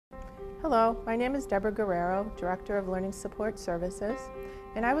Hello, my name is Deborah Guerrero, Director of Learning Support Services,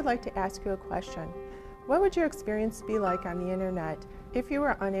 and I would like to ask you a question. What would your experience be like on the Internet if you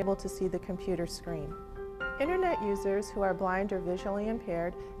were unable to see the computer screen? Internet users who are blind or visually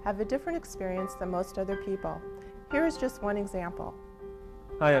impaired have a different experience than most other people. Here is just one example.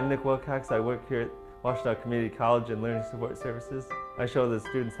 Hi, I'm Nick Wilcox. I work here at Washtenaw Community College in Learning Support Services. I show the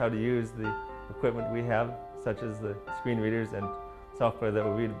students how to use the equipment we have, such as the screen readers and software that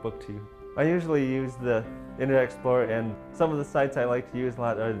will read a book to you. I usually use the Internet Explorer, and some of the sites I like to use a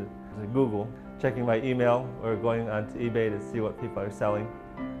lot are Google, checking my email or going onto eBay to see what people are selling.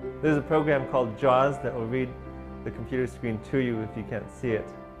 There's a program called JAWS that will read the computer screen to you if you can't see it.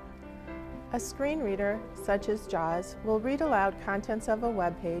 A screen reader, such as JAWS, will read aloud contents of a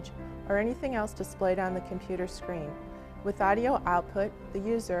web page or anything else displayed on the computer screen. With audio output, the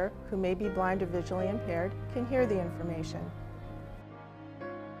user, who may be blind or visually impaired, can hear the information.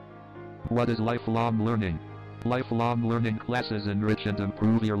 What is lifelong learning? Lifelong learning classes enrich and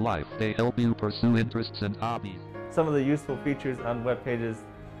improve your life. They help you pursue interests and hobbies. Some of the useful features on web pages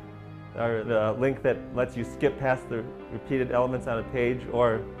are the link that lets you skip past the repeated elements on a page,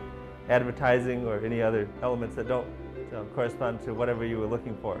 or advertising or any other elements that don't correspond to whatever you were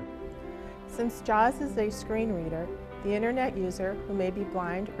looking for. Since JAWS is a screen reader, the Internet user, who may be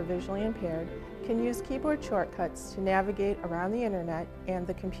blind or visually impaired, can use keyboard shortcuts to navigate around the Internet and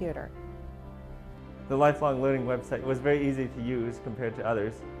the computer. The lifelong learning website was very easy to use compared to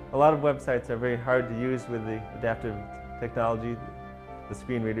others. A lot of websites are very hard to use with the adaptive technology, the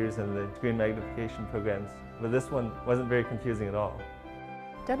screen readers and the screen magnification programs, but this one wasn't very confusing at all.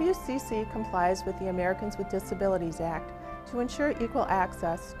 WCC complies with the Americans with Disabilities Act to ensure equal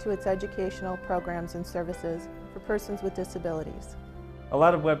access to its educational programs and services for persons with disabilities. A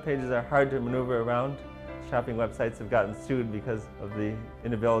lot of web pages are hard to maneuver around. Shopping websites have gotten sued because of the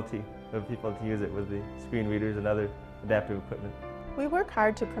inability of people to use it with the screen readers and other adaptive equipment. We work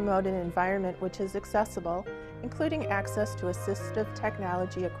hard to promote an environment which is accessible, including access to assistive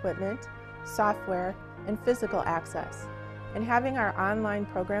technology equipment, software, and physical access, and having our online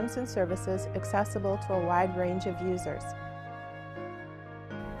programs and services accessible to a wide range of users.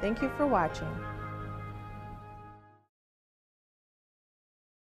 Thank you for watching.